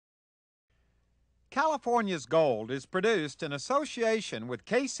California's Gold is produced in association with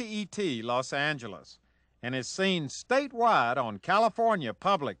KCET Los Angeles and is seen statewide on California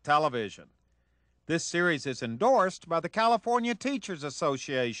Public Television. This series is endorsed by the California Teachers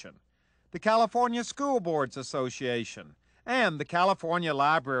Association, the California School Boards Association, and the California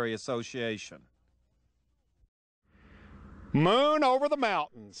Library Association. Moon over the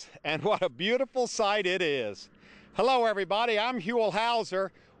mountains, and what a beautiful sight it is. Hello everybody, I'm Huell.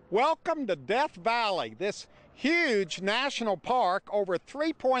 Welcome to Death Valley, this huge national park over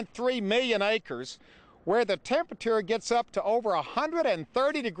 3.3 million acres where the temperature gets up to over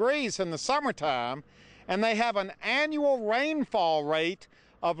 130 degrees in the summertime, and they have an annual rainfall rate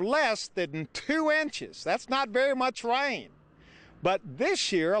of less than 2 inches. That's not very much rain. But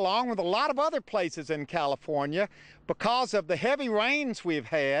this year, along with a lot of other places in California, because of the heavy rains we've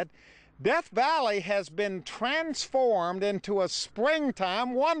had, Death Valley has been transformed into a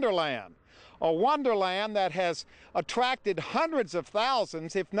springtime wonderland. A wonderland that has attracted hundreds of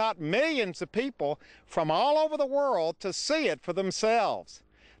thousands, if not millions of people from all over the world to see it for themselves.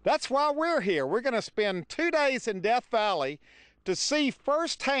 That's why we're here. We're going to spend 2 days in Death Valley to see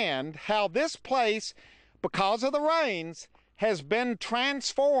firsthand how this place, because of the rains, has been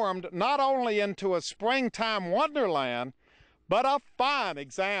transformed not only into a springtime wonderland, but a fine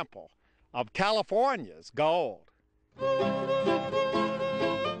example of California's gold.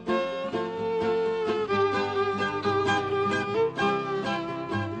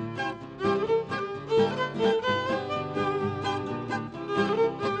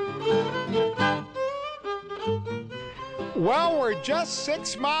 Well, we're just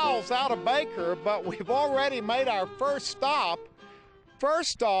 6 miles out of Baker, but we've already made our first stop.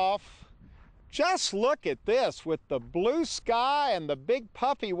 First off, just look at this with the blue sky and the big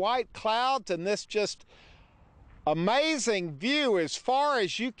puffy white clouds and this just amazing view as far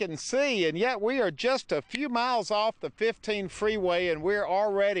as you can see, and yet we are just a few miles off the 15 freeway and we're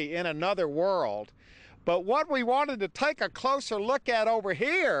already in another world. But what we wanted to take a closer look at over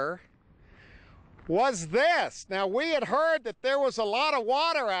here was this. Now, we had heard that there was a lot of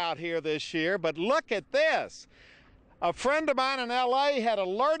water out here this year, but look at this. A friend of mine in LA had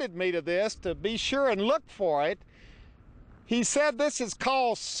alerted me to this to be sure and look for it. He said this is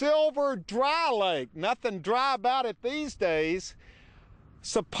called Silver Dry Lake. Nothing dry about it these days.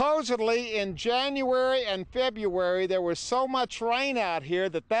 Supposedly in January and February there was so much rain out here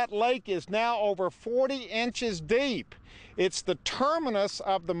that that lake is now over 40 inches deep. It's the terminus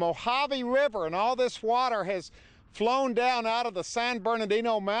of the Mojave River, and all this water has flown down out of the San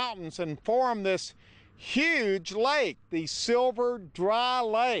Bernardino Mountains and formed this huge lake, the Silver Dry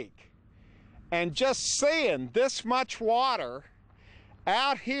Lake. And just seeing this much water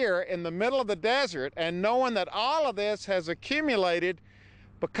out here in the middle of the desert and knowing that all of this has accumulated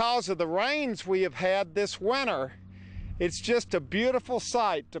because of the rains we have had this winter, it's just a beautiful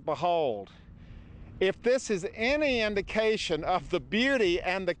sight to behold. If this is any indication of the beauty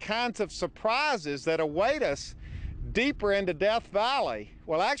and the kinds of surprises that await us deeper into Death Valley,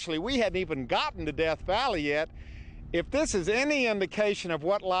 well, actually, we hadn't even gotten to Death Valley yet. If this is any indication of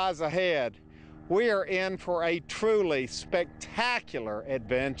what lies ahead, we are in for a truly spectacular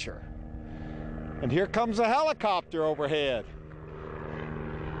adventure. And here comes a helicopter overhead.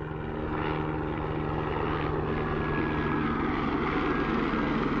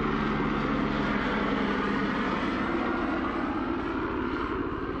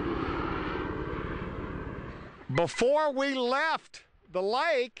 Before we left the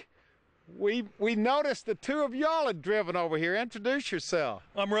lake, we noticed the two of y'all had driven over here. Introduce yourself.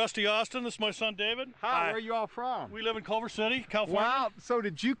 I'm Rusty Austin. This is my son David. Hi, where are you all from? We live in Culver City, California. Wow, so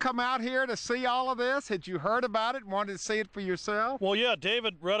did you come out here to see all of this? Had you heard about it and wanted to see it for yourself? Well, yeah,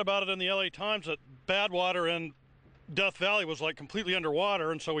 David read about it in the LA Times that Badwater in Death Valley was like completely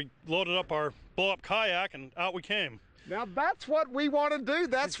underwater, and so we loaded up our blow-up kayak and out we came. Now that's what we want to do.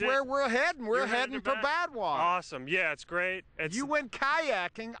 That's where we're heading. We're heading for Badwater. Awesome. Yeah, it's great. You went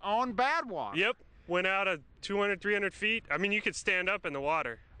kayaking on Badwater. Yep. Went out at 200, 300 feet. I mean, you could stand up in the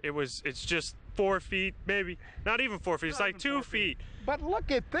water. It's just 4 feet, maybe. Not even 4 feet. It's like 2 feet. But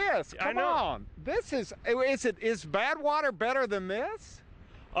look at this. Come on. This is Badwater better than this?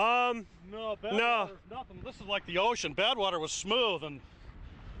 No, Badwater's nothing. This is like the ocean. Badwater was smooth, and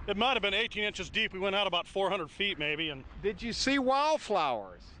it might have been 18 inches deep. We went out about 400 feet maybe. And did you see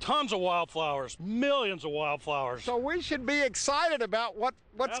wildflowers? Tons of wildflowers, millions of wildflowers. So we should be excited about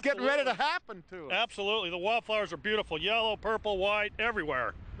what's getting ready to happen to us. Absolutely. The wildflowers are beautiful. Yellow, purple, white,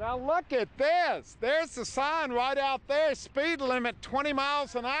 everywhere. Now look at this. There's the sign right out there. Speed limit 20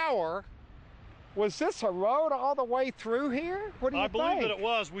 miles an hour. Was this a road all the way through here? What do you I think? believe that it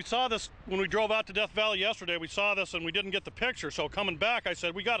was. We saw this when we drove out to Death Valley yesterday. We saw this and we didn't get the picture. So coming back, I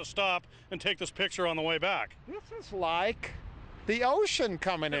said, we got to stop and take this picture on the way back. This is like the ocean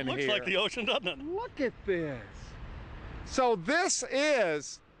coming in here. It looks like the ocean, doesn't it? Look at this. So this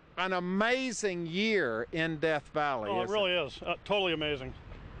is an amazing year in Death Valley. Oh, it really is. Totally amazing.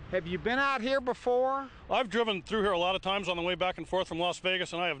 Have you been out here before? I've driven through here a lot of times on the way back and forth from Las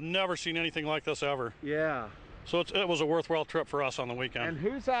Vegas, and I have never seen anything like this ever. Yeah. So it was a worthwhile trip for us on the weekend. And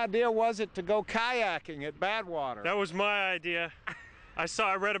whose idea was it to go kayaking at Badwater? That was my idea. I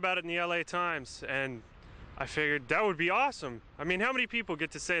read about it in the LA Times, and I figured that would be awesome. I mean, how many people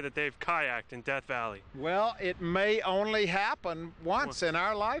get to say that they've kayaked in Death Valley? Well, it may only happen once in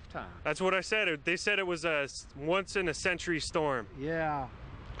our lifetime. That's what I said. They said it was a once-in-a-century storm. Yeah.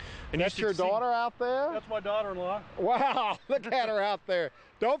 And That's your daughter out there? That's my daughter-in-law. Wow, look at her out there.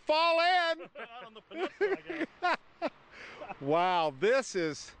 Don't fall in. Out on the peninsula, I guess. Wow, this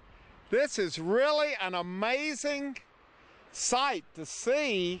is really an amazing sight to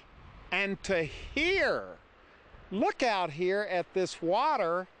see and to hear. Look out here at this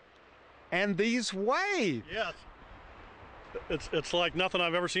water and these waves. Yes. It's like nothing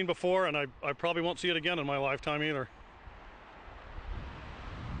I've ever seen before, and I probably won't see it again in my lifetime either.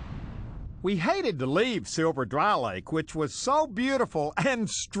 We hated to leave Silver Dry Lake, which was so beautiful and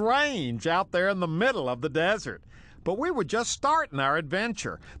strange out there in the middle of the desert. But we were just starting our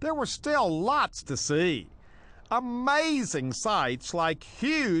adventure. There were still lots to see. Amazing sights like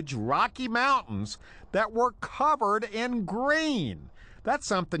huge rocky mountains that were covered in green. That's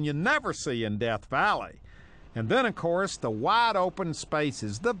something you never see in Death Valley. And then, of course, the wide open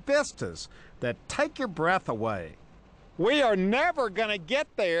spaces, the vistas that take your breath away. We are never going to get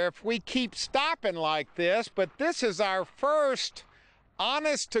there if we keep stopping like this, but this is our first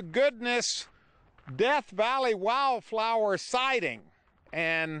honest-to-goodness Death Valley wildflower sighting.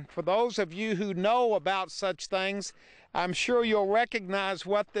 And for those of you who know about such things, I'm sure you'll recognize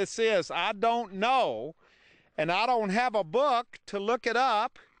what this is. I don't know, and I don't have a book to look it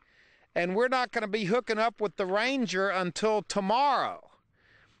up, and we're not going to be hooking up with the ranger until tomorrow.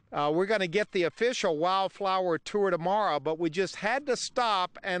 We're going to get the official wildflower tour tomorrow, but we just had to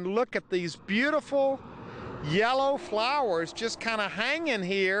stop and look at these beautiful yellow flowers just kind of hanging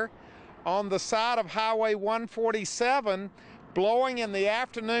here on the side of Highway 147, blowing in the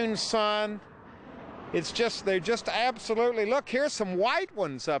afternoon sun. It's just, they're just absolutely, look, here's some white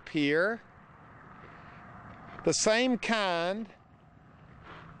ones up here, the same kind,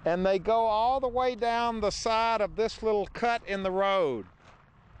 and they go all the way down the side of this little cut in the road.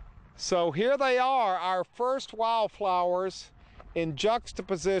 So here they are, our first wildflowers in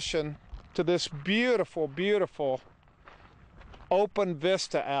juxtaposition to this beautiful, beautiful open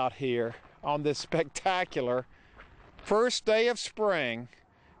vista out here on this spectacular first day of spring,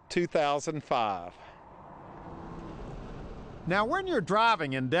 2005. Now, when you're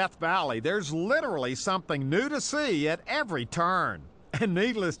driving in Death Valley, there's literally something new to see at every turn. And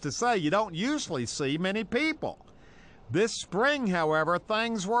needless to say, you don't usually see many people. This spring, however,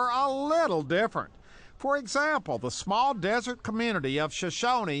 things were a little different. For example, the small desert community of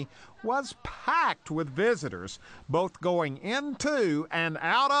Shoshone was packed with visitors, both going into and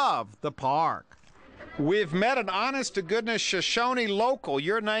out of the park. We've met an honest-to-goodness Shoshone local.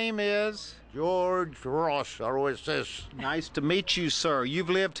 Your name is? George Ross, ROSS. Nice to meet you, sir. You've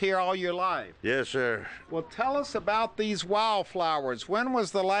lived here all your life. Yes, sir. Well, tell us about these wildflowers. When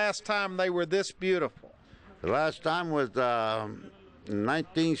was the last time they were this beautiful? The last time was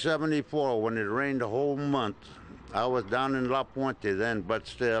 1974 when it rained a whole month. I was down in La Puente then, but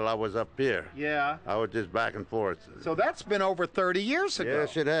still I was up here. Yeah. I was just back and forth. So that's been over 30 years ago.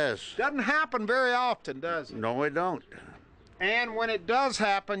 Yes, it has. Doesn't happen very often, does it? No, it don't. And when it does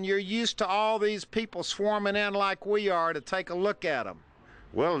happen, you're used to all these people swarming in like we are to take a look at them.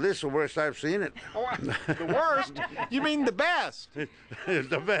 Well, this is the worst I've seen it. Oh, the worst? You mean the best? It's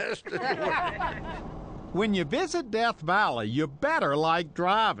the best. When you visit Death Valley, you better like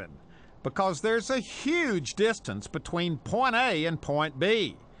driving, because there's a huge distance between point A and point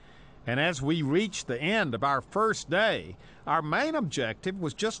B. And as we reached the end of our first day, our main objective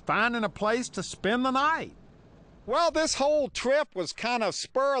was just finding a place to spend the night. Well, this whole trip was kind of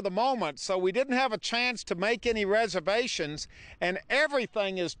spur of the moment, so we didn't have a chance to make any reservations, and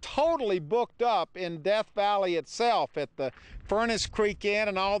everything is totally booked up in Death Valley itself at the Furnace Creek Inn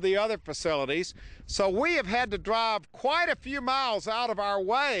and all the other facilities. So we have had to drive quite a few miles out of our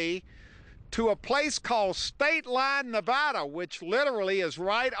way to a place called State Line, Nevada, which literally is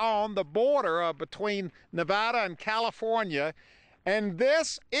right on the border between Nevada and California. And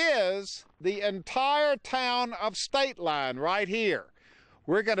this is the entire town of State Line right here.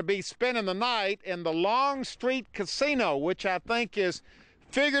 We're going to be spending the night in the Long Street Casino, which I think is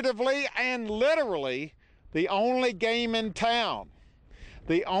figuratively and literally the only game in town.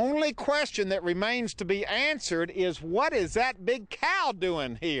 The only question that remains to be answered is, what is that big cow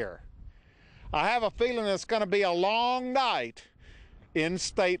doing here? I have a feeling it's going to be a long night in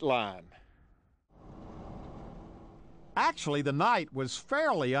State Line. Actually, the night was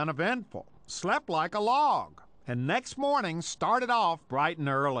fairly uneventful. Slept like a log, and next morning started off bright and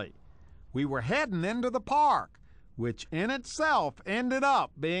early. We were heading into the park, which in itself ended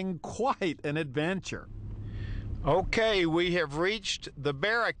up being quite an adventure. Okay, we have reached the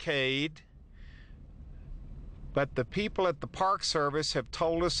barricade, but the people at the Park Service have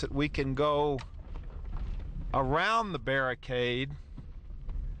told us that we can go around the barricade,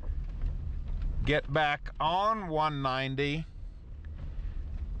 get back on 190,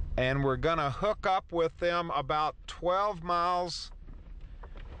 and we're gonna hook up with them about 12 miles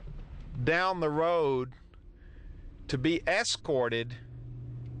down the road to be escorted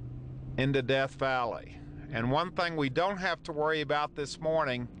into Death Valley. And one thing we don't have to worry about this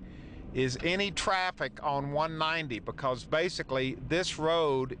morning is any traffic on 190, because basically this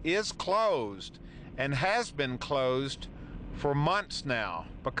road is closed and has been closed for months now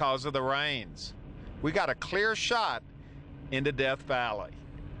because of the rains. We got a clear shot into Death Valley.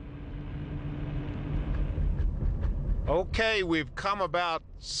 Okay, we've come about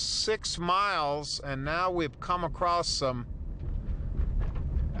 6 miles, and now we've come across some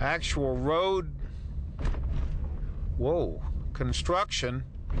actual road, construction.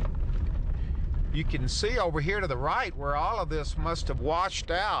 You can see over here to the right where all of this must have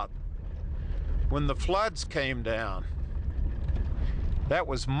washed out when the floods came down. That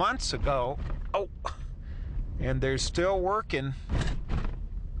was months ago. Oh, and they're still working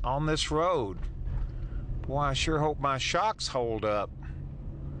on this road. Boy, I sure hope my shocks hold up.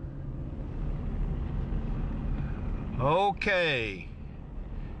 Okay,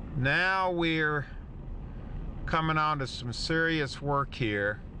 now we're coming on to some serious work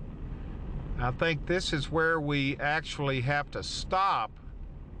here. I think this is where we actually have to stop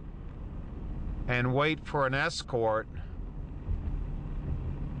and wait for an escort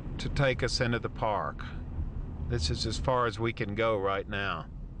to take us into the park. This is as far as we can go right now.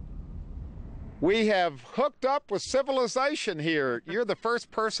 We have hooked up with civilization here. You're the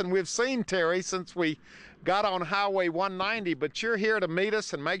first person we've seen, Terry, since we got on Highway 190, but you're here to meet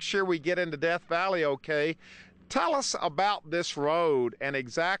us and make sure we get into Death Valley okay. Tell us about this road and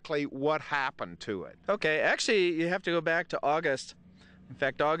exactly what happened to it. Okay, actually you have to go back to August. In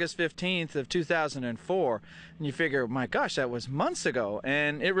fact, August 15th of 2004, and you figure, my gosh, that was months ago,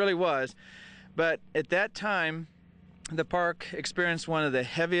 and it really was. But at that time, the park experienced one of the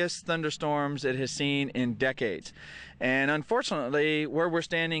heaviest thunderstorms it has seen in decades. And unfortunately, where we're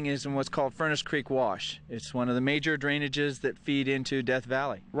standing is in what's called Furnace Creek Wash. It's one of the major drainages that feed into Death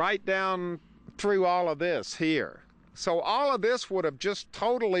Valley. Right down through all of this here. So all of this would have just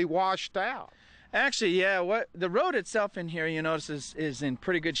totally washed out. Actually, yeah, the road itself in here, you notice, is in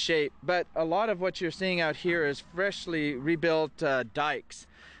pretty good shape, but a lot of what you're seeing out here is freshly rebuilt dikes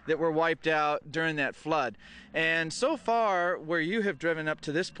that were wiped out during that flood. And so far, where you have driven up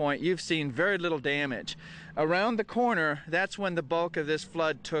to this point, you've seen very little damage. Around the corner, that's when the bulk of this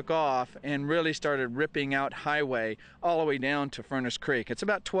flood took off and really started ripping out highway all the way down to Furnace Creek. It's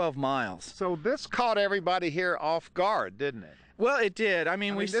about 12 miles. So this caught everybody here off guard, didn't it? Well, it did. I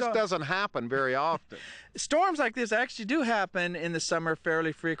mean, this doesn't happen very often. Storms like this actually do happen in the summer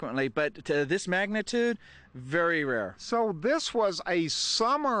fairly frequently, but to this magnitude, very rare. So this was a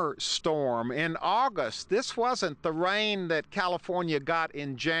summer storm in August. This wasn't the rain that California got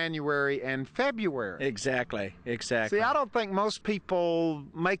in January and February. Exactly, exactly. See, I don't think most people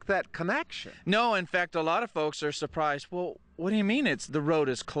make that connection. No, in fact, a lot of folks are surprised. Well, what do you mean the road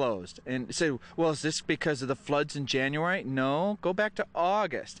is closed? And say, well, is this because of the floods in January? No, go back to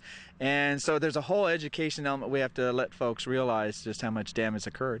August. And so there's a whole education element we have to let folks realize just how much damage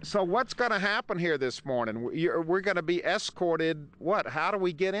occurred. So what's going to happen here this morning? We're going to be escorted, what? How do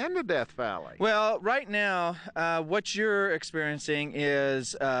we get into Death Valley? Well, right now, what you're experiencing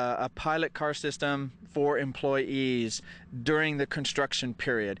is a pilot car system for employees during the construction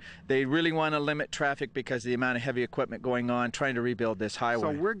period. They really want to limit traffic because of the amount of heavy equipment going on trying to rebuild this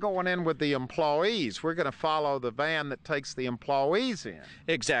highway. So we're going in with the employees. We're going to follow the van that takes the employees in.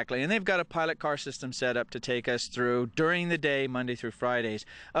 Exactly, and they've got a pilot car system set up to take us through during the day, Monday through Fridays.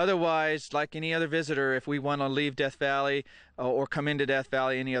 Otherwise, like any other visitor, if we want to leave Death Valley or come into Death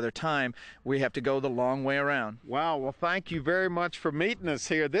Valley any other time, we have to go the long way around. Wow, well, thank you very much for meeting us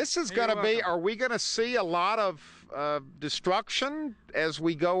here. This is going to be, are we going to see a lot of destruction as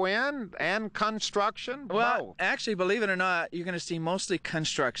we go in and construction? Well, actually, believe it or not, you're going to see mostly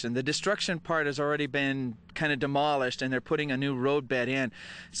construction. The destruction part has already been kind of demolished, and they're putting a new roadbed in.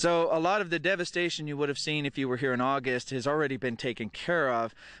 So a lot of the devastation you would have seen if you were here in August has already been taken care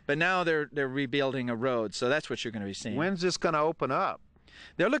of, but now they're rebuilding a road, so that's what you're going to be seeing. When's this going to open up?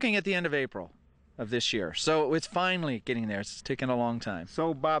 They're looking at the end of April of this year, so it's finally getting there. It's taken a long time.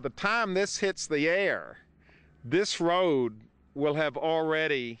 So by the time this hits the air, this road will have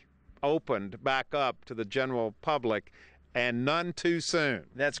already opened back up to the general public, and none too soon.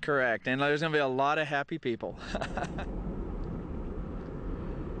 That's correct, and there's going to be a lot of happy people.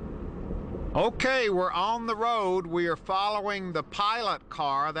 Okay, we're on the road. We are following the pilot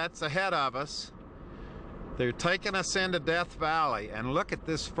car that's ahead of us. They're taking us into Death Valley, and look at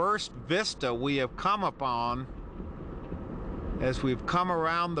this first vista we have come upon as we've come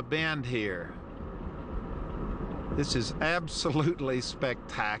around the bend here. This is absolutely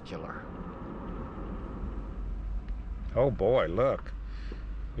spectacular. Oh boy, look.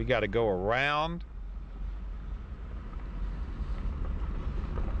 We got to go around.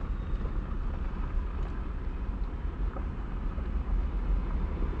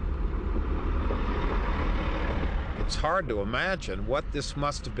 It's hard to imagine what this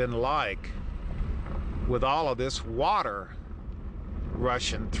must have been like with all of this water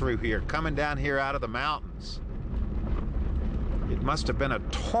rushing through here, coming down here out of the mountains. It must have been a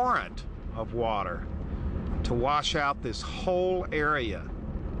torrent of water to wash out this whole area.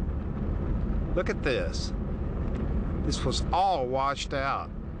 Look at this. This was all washed out.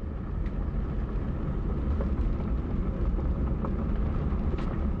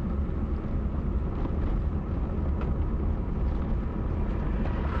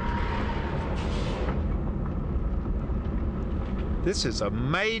 This is a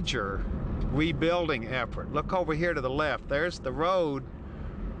major rebuilding effort. Look over here to the left. There's the road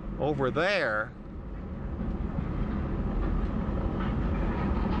over there.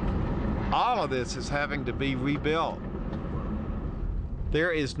 All of this is having to be rebuilt.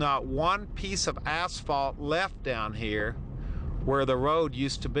 There is not one piece of asphalt left down here where the road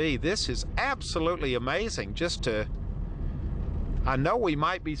used to be. This is absolutely amazing. I know we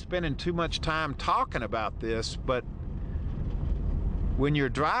might be spending too much time talking about this, but when you're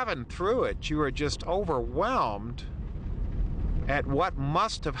driving through it, you are just overwhelmed at what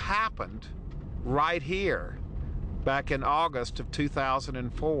must have happened right here back in August of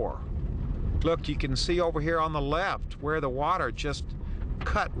 2004. Look, you can see over here on the left where the water just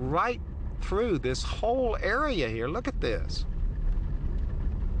cut right through this whole area here. Look at this.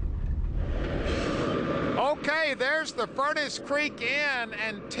 Okay, there's the Furnace Creek Inn,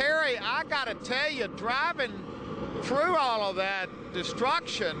 and Terry, I gotta tell you, driving through all of that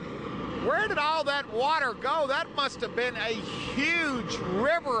destruction, where did all that water go? That must have been a huge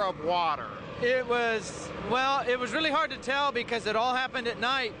river of water. It was really hard to tell because it all happened at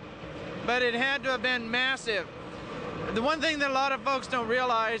night, but it had to have been massive. The one thing that a lot of folks don't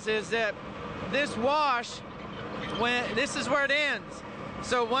realize is that this wash, this is where it ends.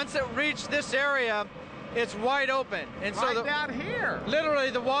 So once it reached this area, it's wide open. And right so down here. Literally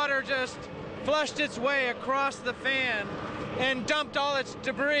the water just flushed its way across the fan and dumped all its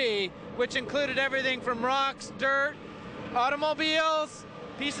debris, which included everything from rocks, dirt, automobiles,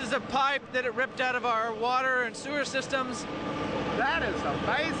 pieces of pipe that it ripped out of our water and sewer systems. That is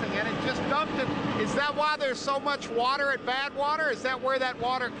amazing, and it just dumped it. Is that why there's so much water at Badwater? Is that where that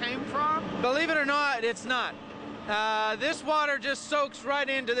water came from? Believe it or not, it's not. This water just soaks right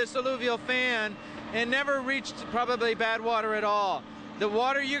into this alluvial fan and never reached probably Badwater at all. The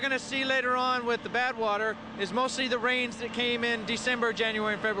water you're going to see later on with the Badwater is mostly the rains that came in December,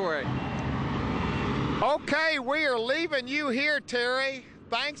 January, and February. Okay, we are leaving you here, Terry.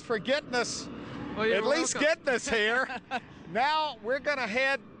 Thanks for getting us, Well, at least getting us here. Now we're going to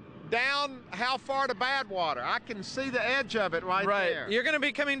head down how far to Badwater? I can see the edge of it right there. You're going to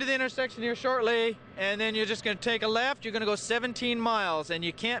be coming to the intersection here shortly, and then you're just going to take a left. You're going to go 17 miles, and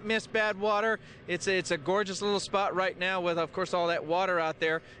you can't miss Badwater. It's a gorgeous little spot right now with, of course, all that water out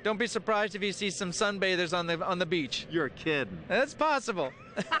there. Don't be surprised if you see some sunbathers on the beach. You're kidding. That's possible.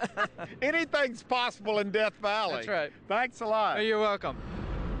 Anything's possible in Death Valley. That's right. Thanks a lot. Oh, you're welcome.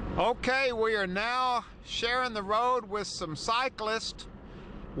 Okay, we are now sharing the road with some cyclists.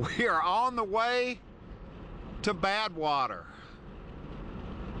 We are on the way to Badwater.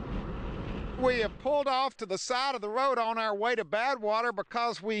 We have pulled off to the side of the road on our way to Badwater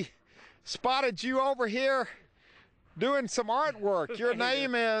because we spotted you over here doing some artwork. Your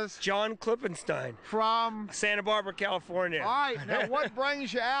name is? John Klippenstein. From? Santa Barbara, California. All right, now what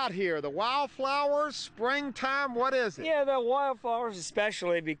brings you out here? The wildflowers, springtime, what is it? Yeah, the wildflowers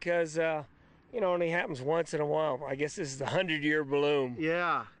especially because, it only happens once in a while. I guess this is the 100-year bloom.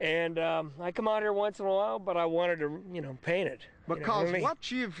 Yeah. And I come out here once in a while, but I wanted to, paint it. Because what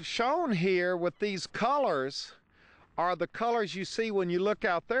you've shown here with these colors are the colors you see when you look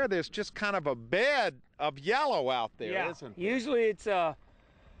out there. There's just kind of a bed of yellow out there, isn't there? Usually it's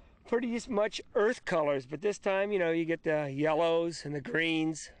pretty much earth colors, but this time, you get the yellows and the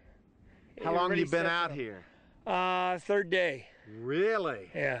greens. How long have you been out here? Third day. Really?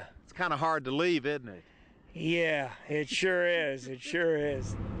 Yeah. It's kind of hard to leave, isn't it? Yeah, it sure is. It sure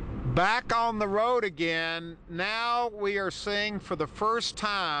is. Back on the road again. Now we are seeing for the first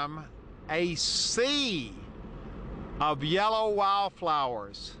time a sea of yellow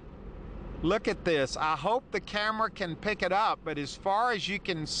wildflowers. Look at this. I hope the camera can pick it up, but as far as you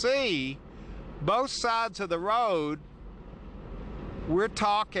can see, both sides of the road, we're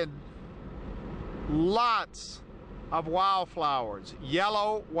talking lots of wildflowers,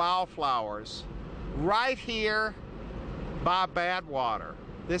 yellow wildflowers, right here by Badwater.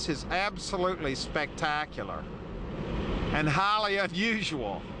 This is absolutely spectacular and highly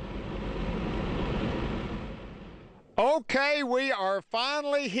unusual. Okay, we are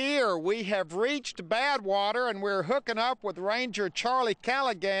finally here. We have reached Badwater and we're hooking up with Ranger Charlie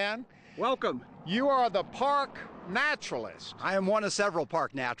Callagan. Welcome. You are the park naturalist. I am one of several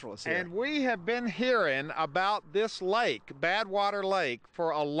park naturalists here. And we have been hearing about this lake, Badwater Lake,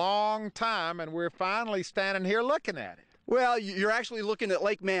 for a long time, and we're finally standing here looking at it. Well, you're actually looking at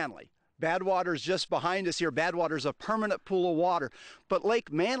Lake Manly. Badwater is just behind us here. Badwater is a permanent pool of water. But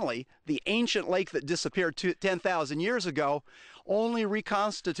Lake Manly, the ancient lake that disappeared 10,000 years ago, only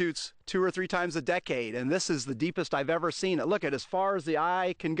reconstitutes 2 or 3 times a decade. And this is the deepest I've ever seen it. Look at as far as the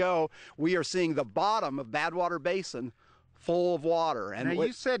eye can go, we are seeing the bottom of Badwater Basin full of water. And now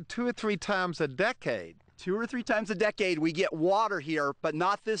you said 2 or 3 times a decade. 2 or 3 times a decade we get water here, but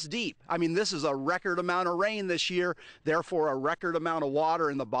not this deep. I mean, this is a record amount of rain this year, therefore a record amount of water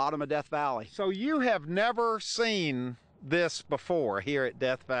in the bottom of Death Valley. So you have never seen this before here at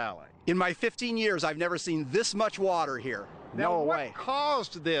Death Valley? In my 15 years, I've never seen this much water here. Now, no what way.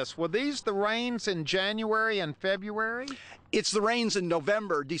 caused this? Were these the rains in January and February? It's the rains in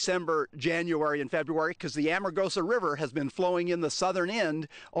November, December, January, and February because the Amargosa River has been flowing in the southern end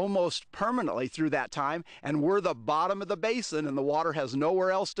almost permanently through that time, and we're the bottom of the basin and the water has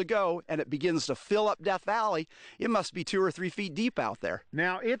nowhere else to go and it begins to fill up Death Valley. It must be 2 or 3 feet deep out there.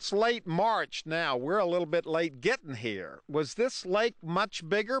 Now, it's late March now. We're a little bit late getting here. Was this lake much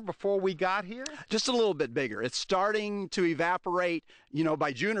bigger before we got here? Just a little bit bigger. It's starting to evaporate.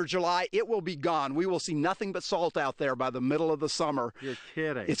 By June or July, it will be gone. We will see nothing but salt out there by the middle of the summer. You're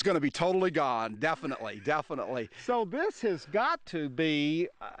kidding. It's going to be totally gone. Definitely, definitely. So this has got to be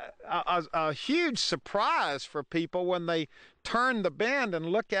a huge surprise for people when they turn the bend and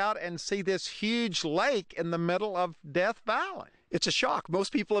look out and see this huge lake in the middle of Death Valley. It's a shock.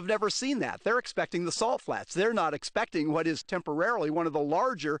 Most people have never seen that. They're expecting the salt flats. They're not expecting what is temporarily one of the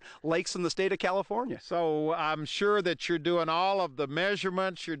larger lakes in the state of California. So I'm sure that you're doing all of the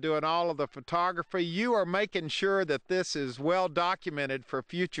measurements, you're doing all of the photography. You are making sure that this is well documented for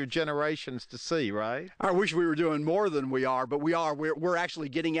future generations to see, right? I wish we were doing more than we are, but we are. We're actually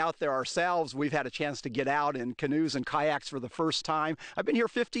getting out there ourselves. We've had a chance to get out in canoes and kayaks for the first time. I've been here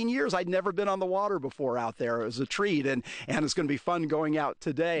 15 years. I'd never been on the water before out there. It was a treat, and it's going to be fun going out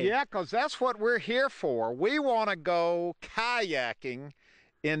today. Yeah, because that's what we're here for. We want to go kayaking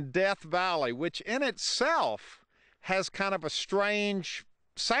in Death Valley, which in itself has kind of a strange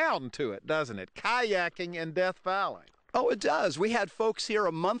sound to it, doesn't it? Kayaking in Death Valley. Oh, it does. We had folks here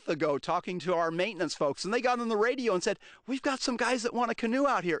a month ago talking to our maintenance folks, and they got on the radio and said, we've got some guys that want to canoe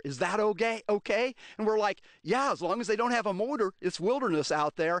out here. Is that okay? And we're like, yeah, as long as they don't have a motor. It's wilderness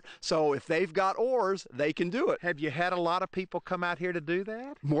out there, so if they've got oars, they can do it. Have you had a lot of people come out here to do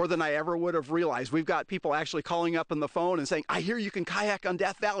that? More than I ever would have realized. We've got people actually calling up on the phone and saying, I hear you can kayak on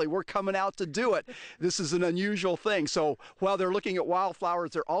Death Valley. We're coming out to do it. This is an unusual thing. So while they're looking at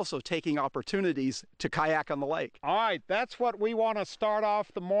wildflowers, they're also taking opportunities to kayak on the lake. All right, that's what we want to start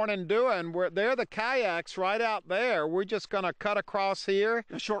off the morning doing. They're the kayaks right out there. We're just going to cut across here,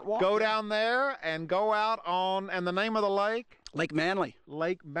 A short walk. go down there, and go out on, and the name of the lake? Lake Manly.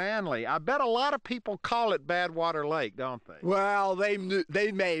 Lake Manly. I bet a lot of people call it Badwater Lake, don't they? Well, they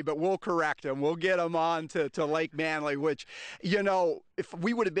may, but we'll correct them. We'll get them on to Lake Manly, which, you know, if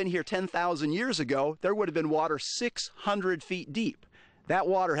we would have been here 10,000 years ago, there would have been water 600 feet deep. That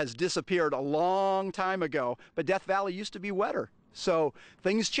water has disappeared a long time ago, but Death Valley used to be wetter. So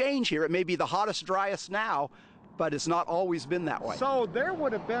things change here. It may be the hottest, driest now, but it's not always been that way. So there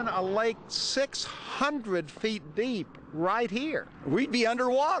would have been a lake 600 feet deep right here. We'd be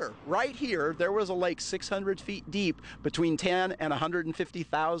underwater. Right here, there was a lake 600 feet deep between 10 and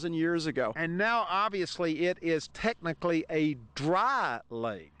 150,000 years ago. And now, obviously, it is technically a dry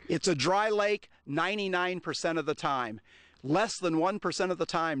lake. It's a dry lake 99% of the time. Less than 1% of the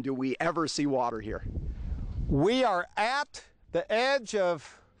time do we ever see water here. We are at the edge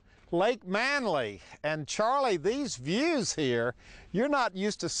of Lake Manly, and Charlie, these views here, you're not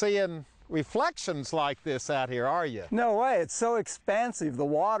used to seeing reflections like this out here, are you? No way. It's so expansive. The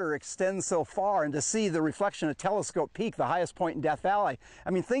water extends so far, and to see the reflection of Telescope Peak, the highest point in Death Valley,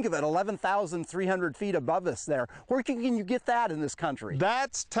 I mean, think of it, 11,300 feet above us there. Where can you get that in this country?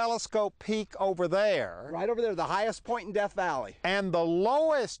 That's Telescope Peak over there. Right over there, the highest point in Death Valley. And the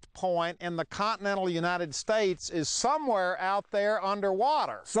lowest point in the continental United States is somewhere out there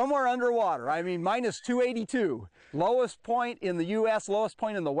underwater. Somewhere underwater. I mean, minus 282. Lowest point in the U.S., lowest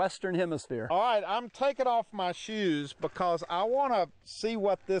point in the Western Hemisphere. All right, I'm taking off my shoes because I want to see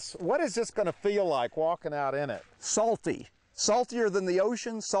what is this going to feel like walking out in it? Salty. Saltier than the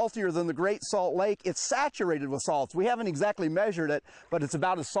ocean, saltier than the Great Salt Lake. It's saturated with salts. We haven't exactly measured it, but it's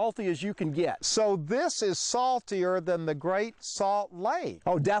about as salty as you can get. So this is saltier than the Great Salt Lake.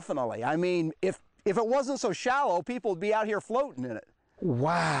 Oh, definitely. I mean, if it wasn't so shallow, people would be out here floating in it.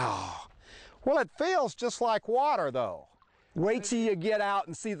 Wow. Well, it feels just like water, though. Wait till you get out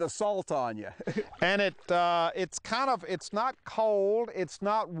and see the salt on you. And it's not cold, it's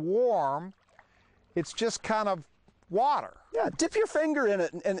not warm, it's just kind of water. Yeah, dip your finger in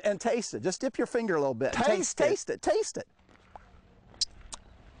it and taste it. Just dip your finger a little bit. Taste it.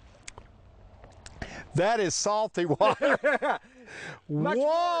 That is salty water.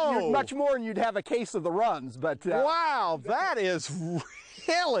 Whoa! Much more than you'd have a case of the runs, but... Wow, that is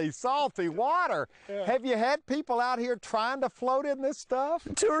really salty water. Yeah. Have you had people out here trying to float in this stuff?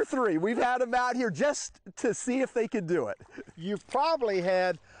 2 or 3. We've had them out here just to see if they could do it. You've probably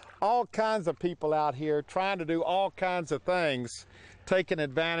had all kinds of people out here trying to do all kinds of things, taking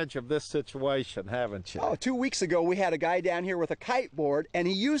advantage of this situation, haven't you? Oh, 2 weeks ago we had a guy down here with a kite board, and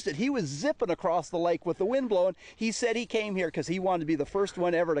he used it. He was zipping across the lake with the wind blowing. He said he came here because he wanted to be the first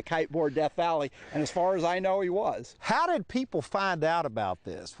one ever to kiteboard Death Valley, and as far as I know, he was. How did people find out about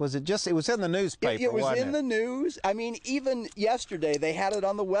this? Was it just, it was in the newspaper, It was in the news. I mean, even yesterday they had it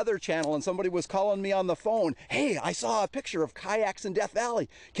on the Weather Channel, and somebody was calling me on the phone. Hey, I saw a picture of kayaks in Death Valley.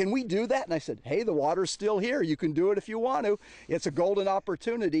 Can we do that? And I said, hey, the water's still here. You can do it if you want to. It's a golden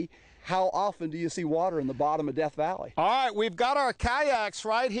opportunity. How often do you see water in the bottom of Death Valley? All right, we've got our kayaks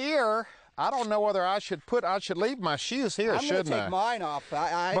right here. I don't know whether I should leave my shoes here, shouldn't I? I'm going to take mine off.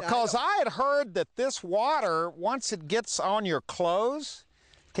 Because I had heard that this water, once it gets on your clothes,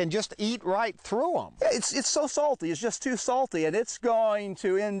 can just eat right through them. It's so salty. It's just too salty, and it's going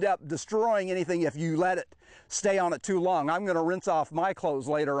to end up destroying anything if you let it stay on it too long. I'm going to rinse off my clothes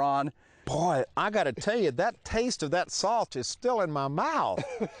later on. Boy, I got to tell you, that taste of that salt is still in my mouth.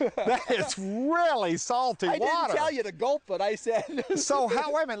 That is really salty water. I didn't tell you to gulp it, I said. So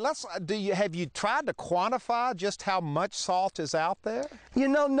wait a minute, have you tried to quantify just how much salt is out there? You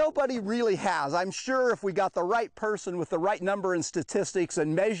know, nobody really has. I'm sure if we got the right person with the right number and statistics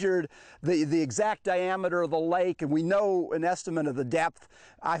and measured the exact diameter of the lake, and we know an estimate of the depth,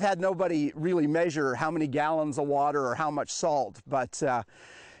 I've had nobody really measure how many gallons of water or how much salt, but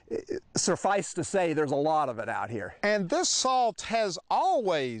suffice to say, there's a lot of it out here. And this salt has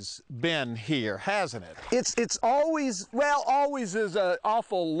always been here, hasn't it? It's always, well, always is an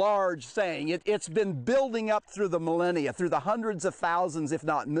awful large saying. It's been building up through the millennia, through the hundreds of thousands, if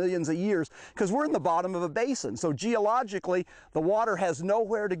not millions of years, because we're in the bottom of a basin. So geologically, the water has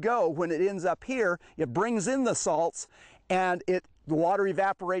nowhere to go. When it ends up here, it brings in the salts, and the water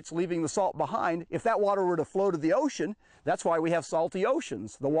evaporates, leaving the salt behind. If that water were to flow to the ocean, that's why we have salty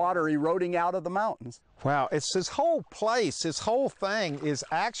oceans, the water eroding out of the mountains. Wow, it's this whole place, this whole thing is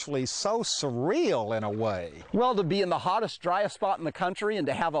actually so surreal in a way. Well, to be in the hottest, driest spot in the country and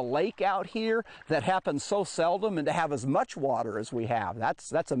to have a lake out here that happens so seldom and to have as much water as we have,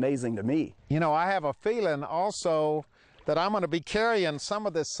 that's amazing to me. You know, I have a feeling also that I'm going to be carrying some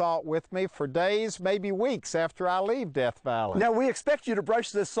of this salt with me for days, maybe weeks after I leave Death Valley. Now, we expect you to brush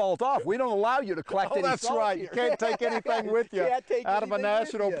this salt off. We don't allow you to collect any that's salt right. here. You can't take anything with you out of a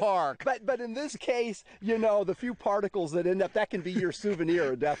national park. But in this case, you know, the few particles that end up, that can be your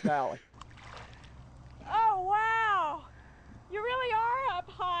souvenir of Death Valley. Oh, wow. You really are up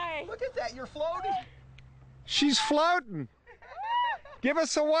high. Look at that, you're floating. She's floating. Give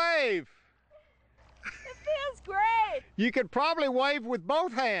us a wave. It feels great. You could probably wave with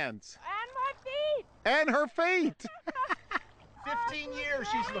both hands. And my feet. And her feet. 15 years,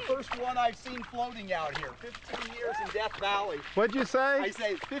 she's the first one I've seen floating out here. 15 years in Death Valley. What'd you say? I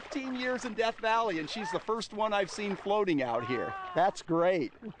say 15 years in Death Valley, and she's the first one I've seen floating out here. That's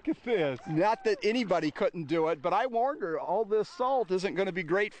great. Look at this. Not that anybody couldn't do it, but I warned her, all this salt isn't going to be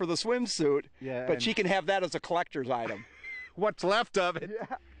great for the swimsuit, but she can have that as a collector's item. What's left of it.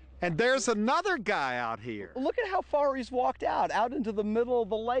 Yeah. And there's another guy out here. Look at how far he's walked out into the middle of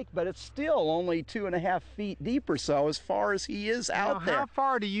the lake, but it's still only 2.5 feet deep or so as far as he is out there. How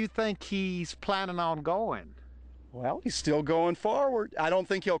far do you think he's planning on going? Well, he's still going forward. I don't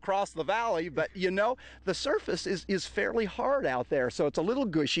think he'll cross the valley, but you know, the surface is fairly hard out there, so it's a little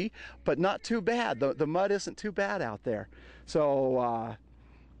gushy, but not too bad. The mud isn't too bad out there. So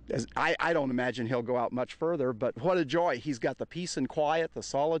I don't imagine he'll go out much further, but what a joy. He's got the peace and quiet, the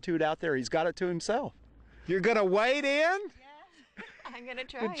solitude out there. He's got it to himself. You're going to wade in? Yeah, I'm going to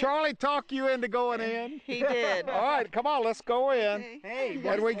try. Did Charlie talk you into going in? He did. All right, come on, let's go in. Okay. Hey,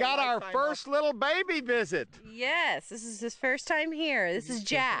 And we got our first little baby visit. Yes, this is his first time here. This is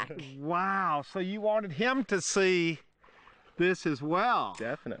Jack. Wow, so you wanted him to see this as well.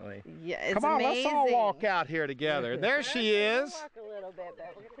 Definitely. Yeah, it's Come on, amazing. let's all walk out here together. There she is. Walk a little bit,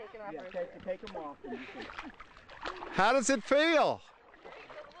 but we're taking off our Take him off. How does it feel?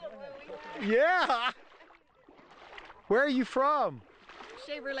 Yeah. Where are you from?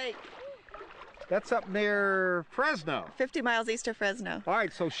 Shaver Lake, That's up near Fresno. 50 miles east of Fresno. All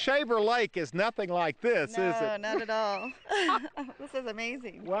right, so Shaver Lake is nothing like this, No, is it? not at all. This is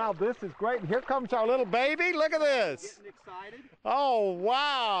amazing. Wow, this is great. And here comes our little baby. Look at this. Getting excited? Oh,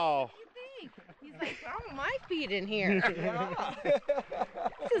 wow. He's like, oh, my feet in here. This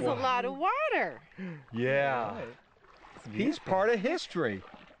is a lot of water. Yeah. He's part of history.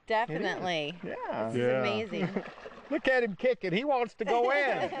 Definitely. Yeah. This is amazing. Look at him kicking. He wants to go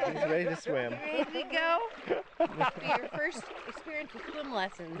in. He's ready to swim. Ready to go? For your first experience with swim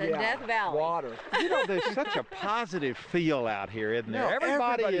lessons in Death Valley. Water. You know, there's such a positive feel out here, isn't there? No,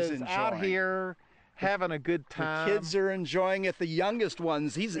 Everybody everybody's is out enjoying. here having a good time. The kids are enjoying it. The youngest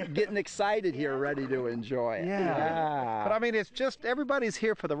ones, he's getting excited here, ready to enjoy it. Yeah. But I mean, it's just everybody's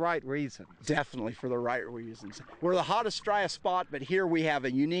here for the right reasons. Definitely for the right reasons. We're the hottest, driest spot, but here we have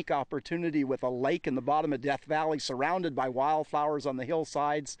a unique opportunity with a lake in the bottom of Death Valley surrounded by wildflowers on the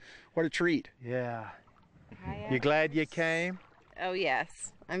hillsides. What a treat. Yeah. You glad you came? Oh,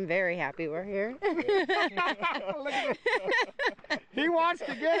 yes. I'm very happy we're here. He wants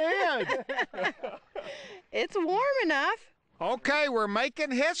to get in. It's warm enough. Okay, we're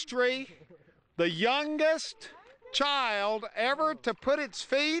making history. The youngest child ever to put its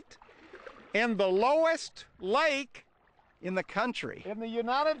feet in the lowest lake In the country. in the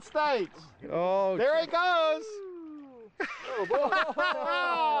United States. Oh, There he goes.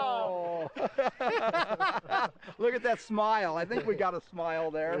 look at that smile. I think we got a smile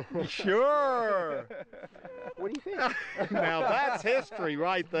there. Sure. What do you think? Now that's history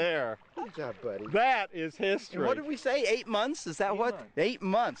right there. Good job, buddy. That is history. What did we say? 8 months? Is that what? 8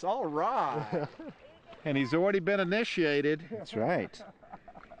 months. All right. And he's already been initiated. That's right.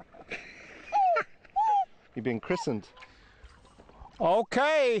 You've been christened.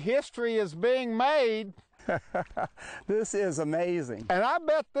 Okay, history is being made. This is amazing. And I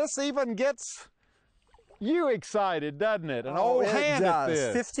bet this even gets you excited, doesn't it? An old hand at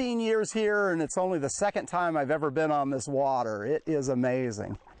this. 15 years here, and it's only the second time I've ever been on this water. It is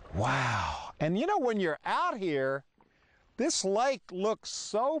amazing. Wow. And you know, when you're out here, this lake looks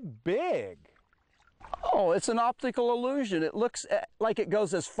so big. Oh, it's an optical illusion. It looks like it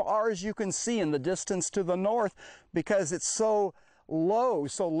goes as far as you can see in the distance to the north because it's so low,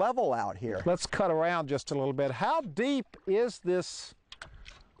 so level out here. Let's cut around just a little bit. How deep is this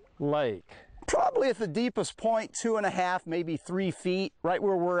lake? Probably at the deepest point, 2.5, maybe 3 feet, right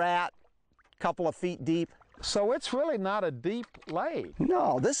where we're at, a couple of feet deep. So it's really not a deep lake.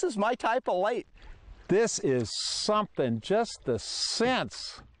 No, this is my type of lake. This is something, just the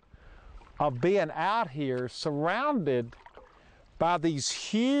sense of being out here surrounded by these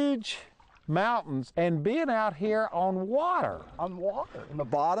huge mountains and being out here on water. On water, in the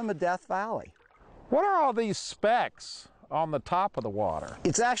bottom of Death Valley. What are all these specks on the top of the water?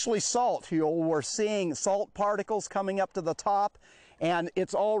 It's actually salt, Huell. We're seeing salt particles coming up to the top, and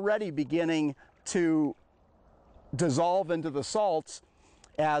it's already beginning to dissolve into the salts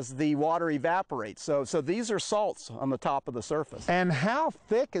as the water evaporates. So these are salts on the top of the surface. And how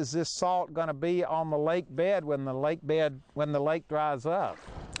thick is this salt going to be on the lake bed when the lake dries up?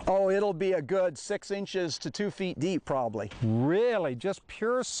 Oh, it'll be a good 6 inches to 2 feet deep, probably. Really? Just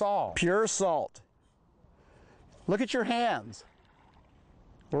pure salt? Pure salt. Look at your hands.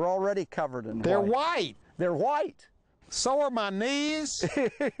 We're already covered in They're white. They're white. So are my knees.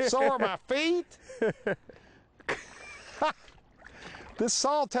 So are my feet. This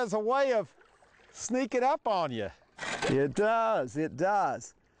salt has a way of sneaking up on you. It does, it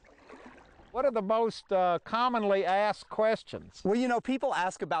does. What are the most commonly asked questions? Well, you know, people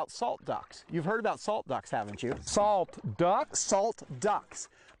ask about salt ducks. You've heard about salt ducks, haven't you? Salt ducks? Salt ducks.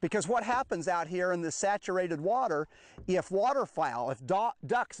 Because what happens out here in this saturated water, if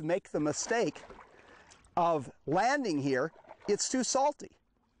ducks make the mistake of landing here, it's too salty.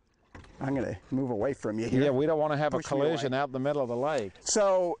 I'm going to move away from you here. Yeah, we don't want to have Push a collision out in the middle of the lake.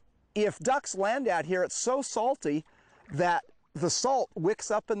 So if ducks land out here, it's so salty that the salt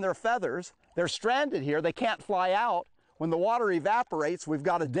wicks up in their feathers. They're stranded here. They can't fly out. When the water evaporates, we've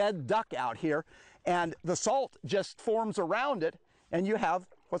got a dead duck out here, and the salt just forms around it, and you have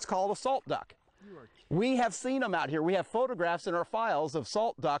what's called a salt duck. We have seen them out here. We have photographs in our files of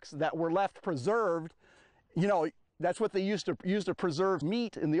salt ducks that were left preserved. You know, that's what they used to preserve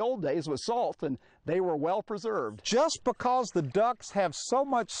meat in the old days, was salt, and they were well preserved. Just because the ducks have so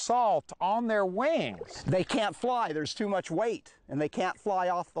much salt on their wings. They can't fly. There's too much weight, and they can't fly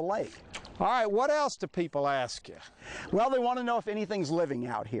off the lake. All right, what else do people ask you? Well, they want to know if anything's living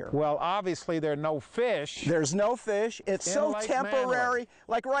out here. Well, obviously there are no fish. There's no fish. It's so temporary.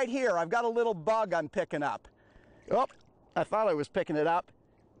 Like right here, I've got a little bug I'm picking up. Oh, I thought I was picking it up.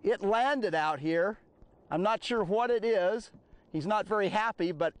 It landed out here. I'm not sure what it is. He's not very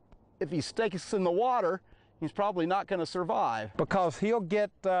happy, but if he sticks in the water, he's probably not going to survive. Because he'll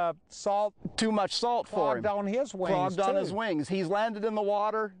get salt. Too much salt for him. Clogged on his wings. Clogged on his wings. He's landed in the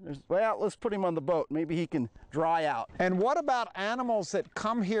water. Well, let's put him on the boat. Maybe he can dry out. And what about animals that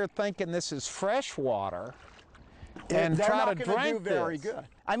come here thinking this is fresh water and try to drink this? They're not going to do very good.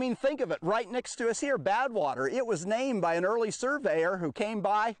 I mean, think of it. Right next to us here, Badwater. It was named by an early surveyor who came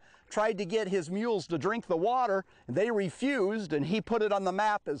by, tried to get his mules to drink the water, and they refused, and he put it on the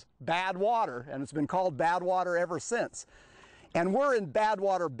map as Badwater, and it's been called Badwater ever since. And we're in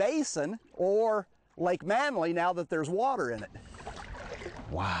Badwater Basin, or Lake Manly, now that there's water in it.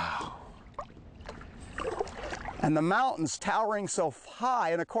 Wow. And the mountains towering so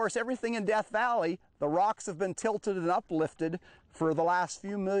high, and of course everything in Death Valley, the rocks have been tilted and uplifted for the last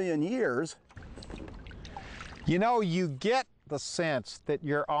few million years. You know, you get the sense that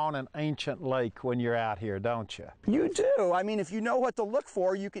you're on an ancient lake when you're out here, don't you? You do. I mean, if you know what to look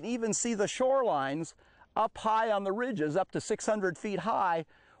for, you can even see the shorelines up high on the ridges, up to 600 feet high,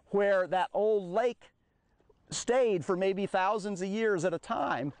 where that old lake stayed for maybe thousands of years at a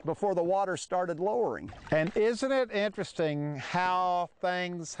time before the water started lowering. And isn't it interesting how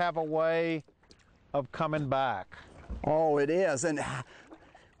things have a way of coming back? Oh, it is. And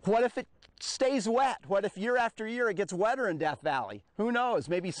what if it stays wet? What if year after year it gets wetter in Death Valley? Who knows?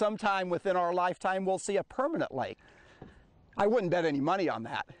 Maybe sometime within our lifetime we'll see a permanent lake. I wouldn't bet any money on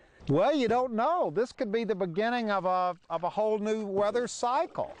that. Well, you don't know. This could be the beginning of a whole new weather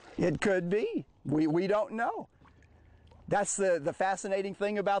cycle. It could be. We don't know. That's the fascinating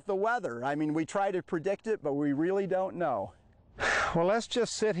thing about the weather. I mean, we try to predict it, but we really don't know. Well, let's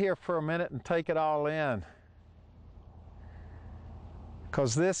just sit here for a minute and take it all in,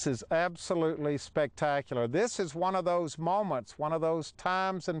 because this is absolutely spectacular. This is one of those moments, one of those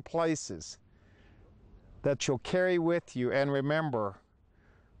times and places that you'll carry with you and remember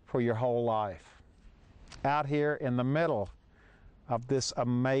for your whole life. Out here in the middle of this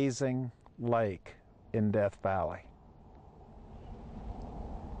amazing lake in Death Valley.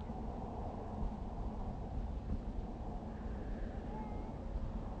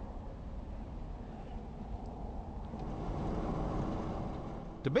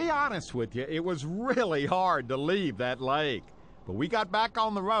 To be honest with you, it was really hard to leave that lake. But we got back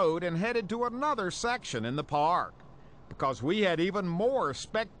on the road and headed to another section in the park because we had even more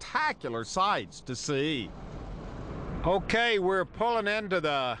spectacular sights to see. Okay, we're pulling into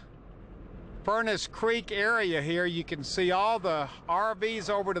the Furnace Creek area here. You can see all the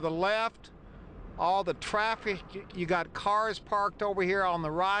RVs over to the left, all the traffic. You got cars parked over here on the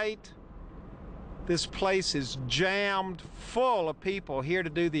right. This place is jammed full of people here to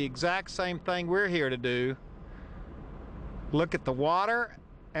do the exact same thing we're here to do. Look at the water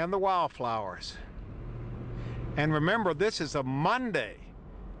and the wildflowers. And remember, this is a Monday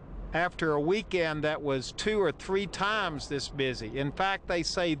after a weekend that was 2 or 3 times this busy. In fact, they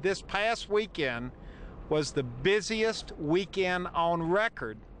say this past weekend was the busiest weekend on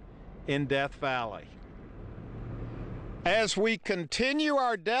record in Death Valley. As we continue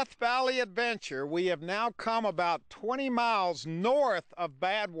our Death Valley adventure, we have now come about 20 miles north of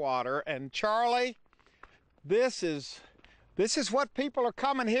Badwater, and Charlie, this is what people are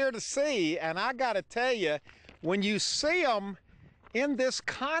coming here to see, and I got to tell you, when you see them in this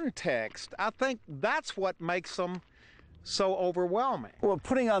context, I think that's what makes them so overwhelming. Well,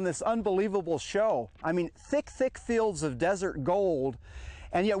 putting on this unbelievable show. I mean, thick fields of desert gold.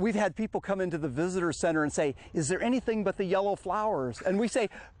 And yet we've had people come into the visitor center and say, is there anything but the yellow flowers? And we say,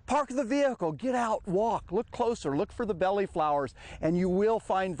 park the vehicle, get out, walk, look closer, look for the belly flowers, and you will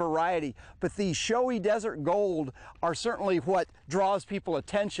find variety. But these showy desert gold are certainly what draws people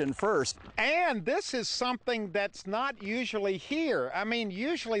attention first. And this is something that's not usually here. I mean,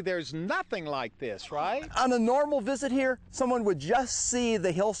 usually there's nothing like this, right? On a normal visit here, someone would just see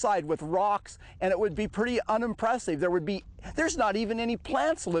the hillside with rocks, and it would be pretty unimpressive. There's not even any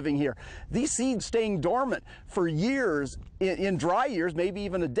plants living here. These seeds staying dormant for years, in dry years, maybe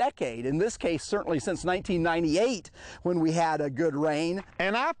even a decade. In this case, certainly since 1998, when we had a good rain.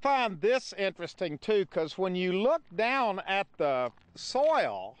 And I find this interesting too, because when you look down at the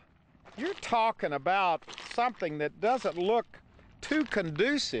soil, you're talking about something that doesn't look too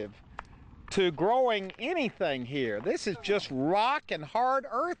conducive to growing anything here. This is just rock and hard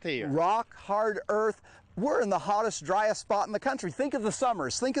earth here. Rock, hard earth. We're in the hottest, driest spot in the country. Think of the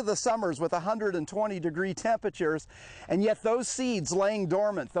summers. Think of the summers with 120-degree temperatures, and yet those seeds laying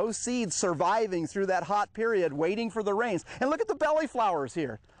dormant, those seeds surviving through that hot period, waiting for the rains. And look at the belly flowers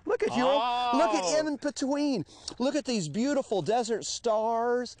here. Look at you. Look at in between. Look at these beautiful desert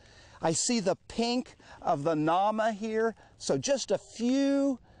stars. I see the pink of the Nama here. So just a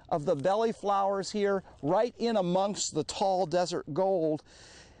few of the belly flowers here, right in amongst the tall desert gold.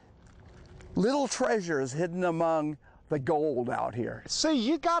 Little treasures hidden among the gold out here. See,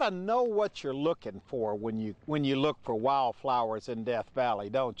 you gotta know what you're looking for when you look for wildflowers in Death Valley,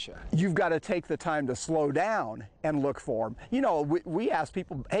 don't you? You've got to take the time to slow down and look for them. You know, we ask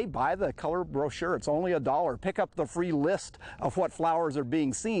people, hey, buy the color brochure. It's only $1. Pick up the free list of what flowers are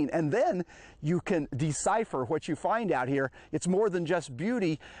being seen, and then you can decipher what you find out here. It's more than just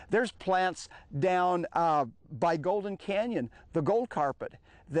beauty. There's plants down by Golden Canyon, the gold carpet,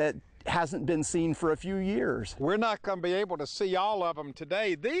 that hasn't been seen for a few years. We're not going to be able to see all of them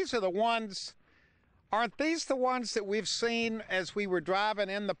today. These are the ones, aren't these the ones that we've seen as we were driving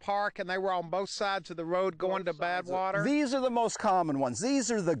in the park and they were on both sides of the road going to Badwater? These are the most common ones.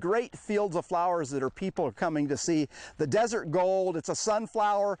 These are the great fields of flowers that people are coming to see. The desert gold, it's a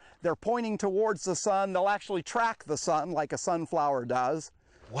sunflower. They're pointing towards the sun. They'll actually track the sun like a sunflower does.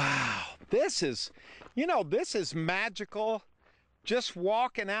 Wow, this is, you know, this is magical. Just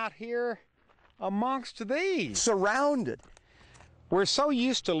walking out here amongst these. Surrounded. We're so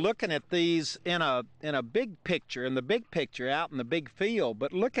used to looking at these in a big picture, in the big picture out in the big field,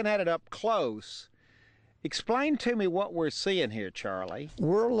 but looking at it up close, explain to me what we're seeing here, Charlie.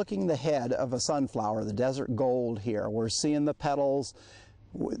 We're looking the head of a sunflower, the desert gold here. We're seeing the petals.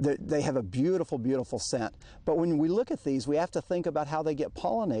 They have a beautiful, beautiful scent. But when we look at these, we have to think about how they get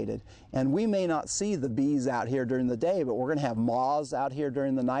pollinated. And we may not see the bees out here during the day, but we're going to have moths out here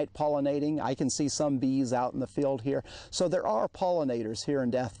during the night pollinating. I can see some bees out in the field here. So there are pollinators here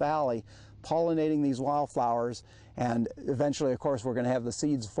in Death Valley pollinating these wildflowers. And eventually, of course, we're going to have the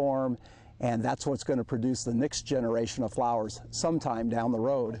seeds form And that's what's going to produce the next generation of flowers sometime down the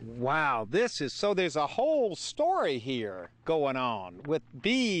road. Wow, this is, so there's a whole story here going on with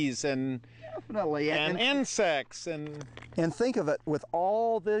bees and Definitely. and insects and think of it, with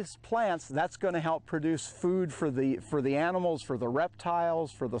all these plants, that's going to help produce food for the animals, for the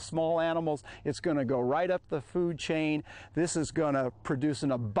reptiles, for the small animals. It's going to go right up the food chain. This is going to produce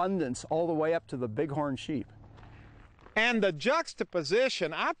an abundance all the way up to the bighorn sheep. And the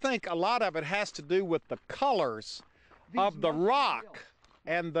juxtaposition, I think a lot of it has to do with the colors of the rock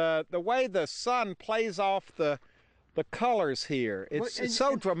and the way the sun plays off the colors here. It's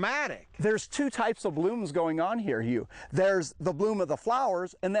so dramatic. There's two types of blooms going on here, Hugh. There's the bloom of the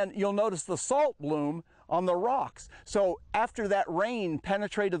flowers, and then you'll notice the salt bloom on the rocks. So after that rain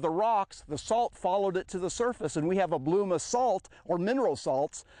penetrated the rocks, the salt followed it to the surface, and we have a bloom of salt, or mineral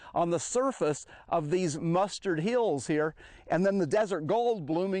salts, on the surface of these mustard hills here, and then the desert gold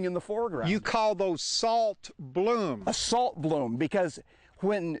blooming in the foreground. You call those salt blooms? A salt bloom, because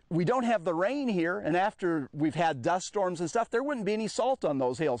when we don't have the rain here, and after we've had dust storms and stuff, there wouldn't be any salt on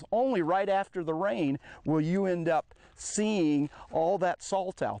those hills. Only right after the rain will you end up seeing all that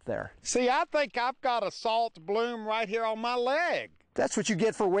salt out there. See, I think I've got a salt bloom right here on my leg. That's what you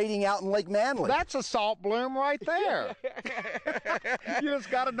get for wading out in Lake Manly. That's a salt bloom right there. You just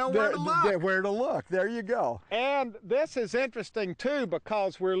got to know where to look. Where to look. There you go. And this is interesting too,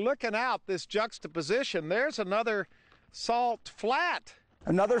 because we're looking out this juxtaposition. There's another salt flat.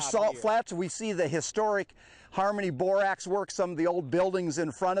 Another salt flat. We see the historic Harmony Borax work, some of the old buildings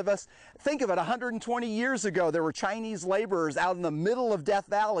in front of us. Think of it, 120 years ago, there were Chinese laborers out in the middle of Death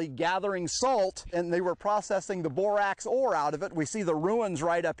Valley gathering salt, and they were processing the borax ore out of it. We see the ruins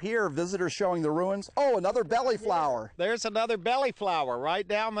right up here, visitors showing the ruins. Oh, another belly flower. There's another belly flower right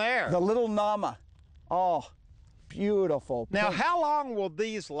down there. The little Nama. Oh, beautiful. Now, how long will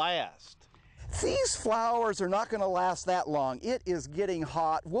these last? These flowers are not going to last that long. It is getting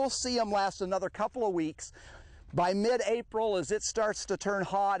hot. We'll see them last another couple of weeks. By mid-April, as it starts to turn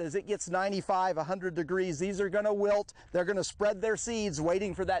hot, as it gets 95, 100 degrees, these are going to wilt. They're going to spread their seeds,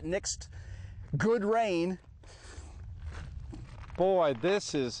 waiting for that next good rain. Boy,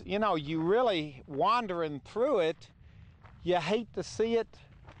 this is, you know, you really wandering through it, you hate to see it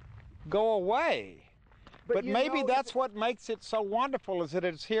go away. But maybe that's what makes it so wonderful, is that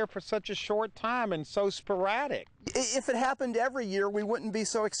it's here for such a short time and so sporadic. If it happened every year, we wouldn't be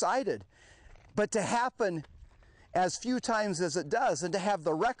so excited. But to happen as few times as it does, and to have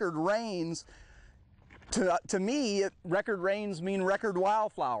the record rains, to me, record rains mean record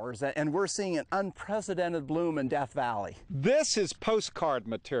wildflowers, and we're seeing an unprecedented bloom in Death Valley. This is postcard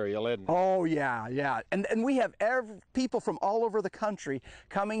material, isn't it? Oh, yeah, yeah. And we have people from all over the country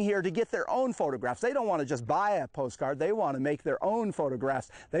coming here to get their own photographs. They don't want to just buy a postcard. They want to make their own photographs.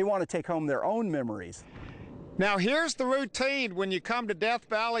 They want to take home their own memories. Now, here's the routine when you come to Death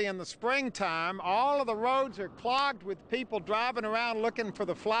Valley in the springtime. All of the roads are clogged with people driving around looking for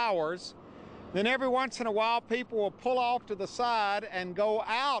the flowers. Then every once in a while, people will pull off to the side and go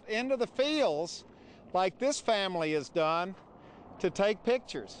out into the fields, like this family has done, to take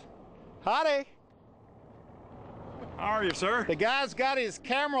pictures. Howdy. How are you, sir? The guy's got his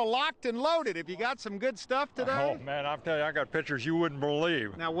camera locked and loaded. Have you got some good stuff today? Oh, man, I'll tell you, I got pictures you wouldn't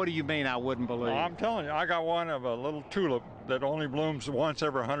believe. Now, what do you mean I wouldn't believe? Oh, I'm telling you, I got one of a little tulip that only blooms once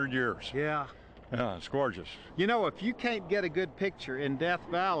every 100 years. Yeah. Yeah, it's gorgeous. You know, if you can't get a good picture in Death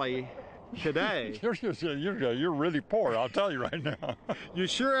Valley today... you're really poor, I'll tell you right now. You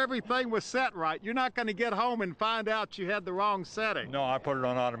sure everything was set right? You're not going to get home and find out you had the wrong setting. No, I put it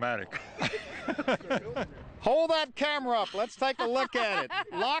on automatic. Hold that camera up. Let's take a look at it.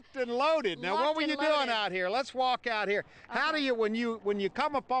 Locked and loaded. Now, what were you doing out here? Let's walk out here. How do you, when you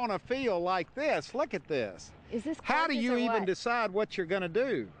come up on a field like this, look at this. Is this How do you even decide what you're going to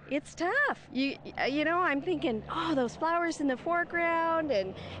do? It's tough. You know, I'm thinking, oh, those flowers in the foreground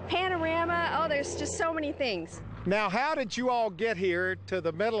and panorama. Oh, there's just so many things. Now, how did you all get here to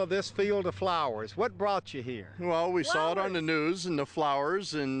the middle of this field of flowers? What brought you here? Well, we saw it on the news and the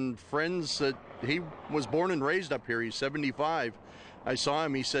flowers, and friends that he was born and raised up here. He's 75. I saw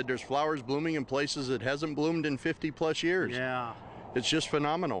him. He said there's flowers blooming in places that hasn't bloomed in 50 plus years. Yeah. It's just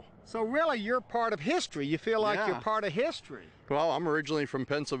phenomenal. So really, you're part of history. You feel like you're part of history. Well, I'm originally from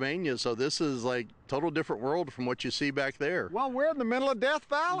Pennsylvania, so this is like total different world from what you see back there. Well, we're in the middle of Death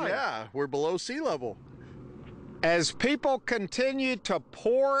Valley. Yeah, we're below sea level. As people continue to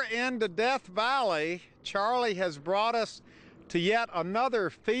pour into Death Valley, Charlie has brought us to yet another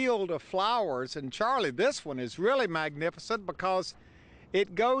field of flowers. And Charlie, this one is really magnificent because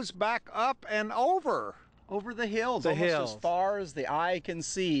it goes back up and over Over the hills, The almost hills. as far as the eye can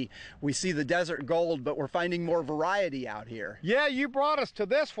see. We see the desert gold, but we're finding more variety out here. Yeah, you brought us to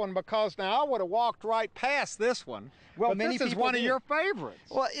this one because now I would have walked right past this one. Well, but many this is people one of do. your favorites.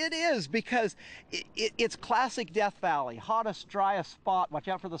 Well, it is because it's classic Death Valley. Hottest, driest spot. Watch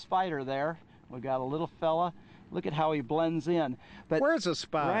out for the spider there. We got a little fella. Look at how he blends in. But where's the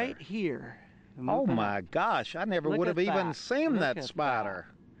spider? Right here. Oh my gosh, I never Look would have at even that. seen Look that at spider.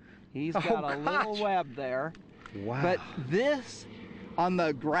 He's Oh, got a little gosh. web there. Wow. But this, on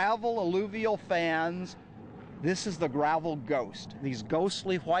the gravel alluvial fans, this is the gravel ghost. These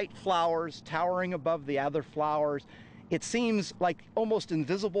ghostly white flowers towering above the other flowers. It seems like almost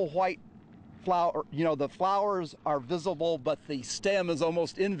invisible white flower. You know, the flowers are visible, but the stem is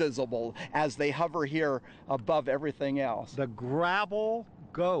almost invisible as they hover here above everything else. The gravel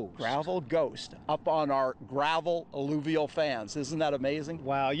ghost. Gravel ghost up on our gravel alluvial fans. Isn't that amazing?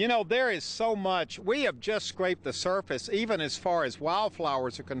 Wow, you know, there is so much. We have just scraped the surface, even as far as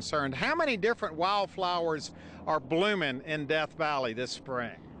wildflowers are concerned. How many different wildflowers are blooming in Death Valley this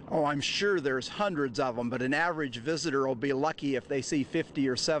spring? Oh, I'm sure there's hundreds of them, but an average visitor will be lucky if they see 50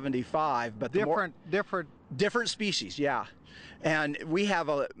 or 75. But different species, yeah. And we have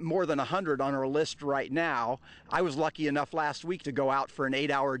more than 100 on our list right now. I was lucky enough last week to go out for an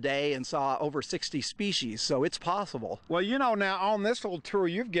 8-hour day and saw over 60 species, so it's possible. Well, you know, now on this little tour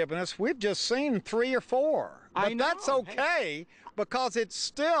you've given us, we've just seen 3 or 4. But I know. that's okay because it's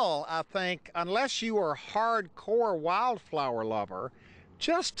still, I think, unless you are a hardcore wildflower lover,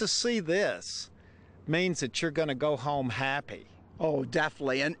 just to see this means that you're going to go home happy. Oh,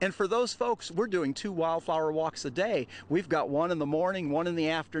 definitely. And for those folks, we're doing 2 wildflower walks a day. We've got one in the morning, one in the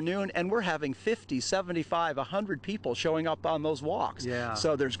afternoon, and we're having 50, 75, 100 people showing up on those walks. Yeah.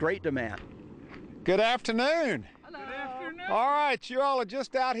 So there's great demand. Good afternoon. Hello. Good afternoon. All right, you all are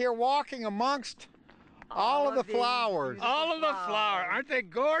just out here walking amongst all of the flowers. All of the flowers. Aren't they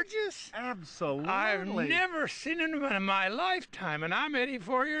gorgeous? Absolutely. I've never seen them in my lifetime, and I'm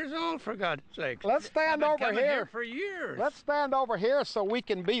 84 years old, for God's sake. Let's stand I've been over coming here. for years. Let's stand over here so we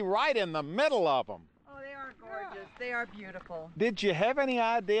can be right in the middle of them. Oh, they are gorgeous. They are beautiful. Did you have any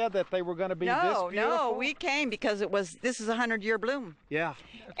idea that they were going to be this beautiful? No, we came because this is a 100-year bloom. Yeah.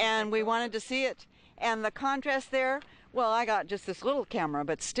 And we wanted to see it. And the contrast there, well, I got just this little camera,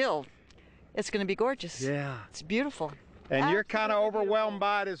 but still, it's going to be gorgeous. Yeah. It's beautiful. And you're kind of overwhelmed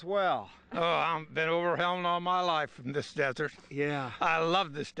by it as well. Oh, I've been overwhelmed all my life from this desert. Yeah. I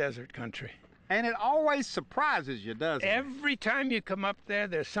love this desert country. And it always surprises you, doesn't it? Every time you come up there,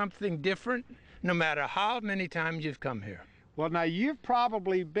 there's something different, no matter how many times you've come here. Well, now, you've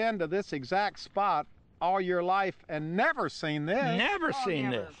probably been to this exact spot all your life and never seen this. Never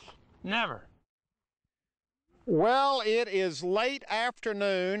seen this. Never. Well, it is late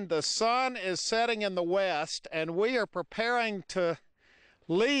afternoon. The sun is setting in the west, and we are preparing to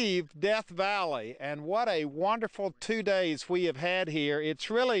leave Death Valley. And what a wonderful 2 days we have had here.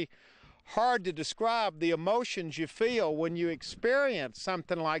 It's really hard to describe the emotions you feel when you experience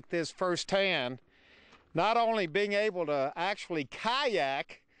something like this firsthand. Not only being able to actually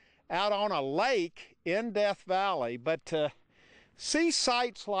kayak out on a lake in Death Valley, but to see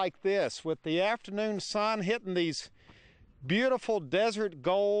sights like this with the afternoon sun hitting these beautiful desert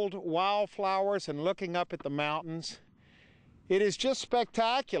gold wildflowers and looking up at the mountains. It is just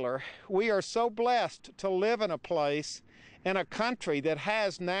spectacular. We are so blessed to live in a place, in a country that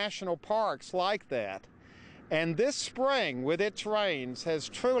has national parks like that. And this spring, with its rains, has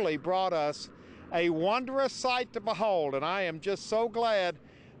truly brought us a wondrous sight to behold. And I am just so glad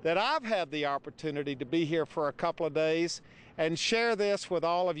that I've had the opportunity to be here for a couple of days and share this with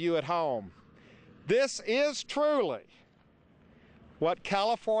all of you at home. This is truly what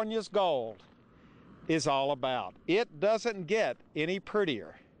California's gold is all about. It doesn't get any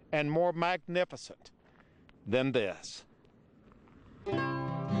prettier and more magnificent than this.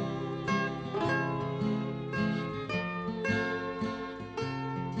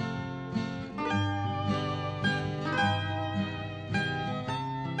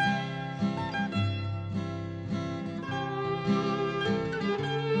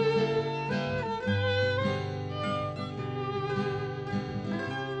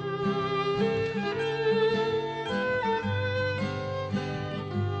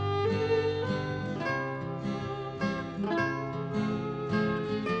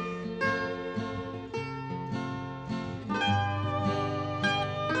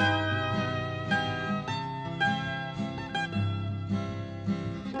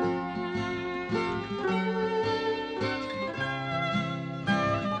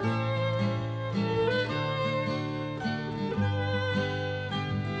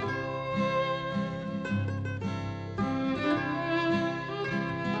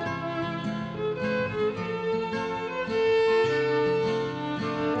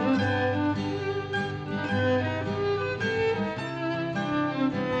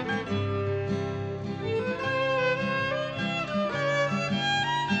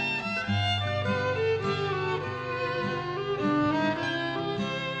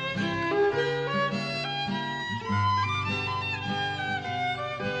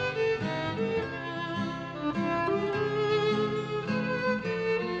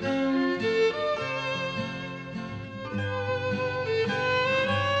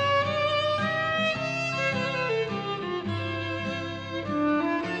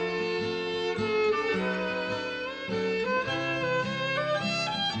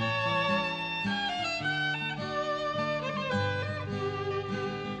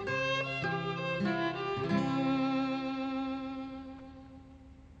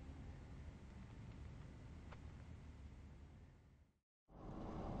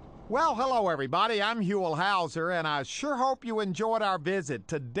 Well, hello everybody. I'm Huell Hauser, and I sure hope you enjoyed our visit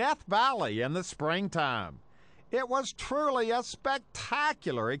to Death Valley in the springtime. It was truly a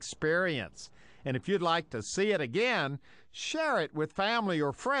spectacular experience. And if you'd like to see it again, share it with family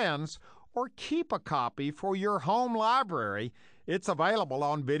or friends, or keep a copy for your home library. It's available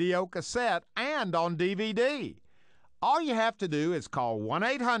on video cassette and on DVD. All you have to do is call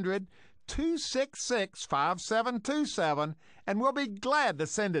 1-800-266-5727, and we'll be glad to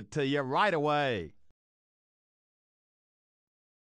send it to you right away.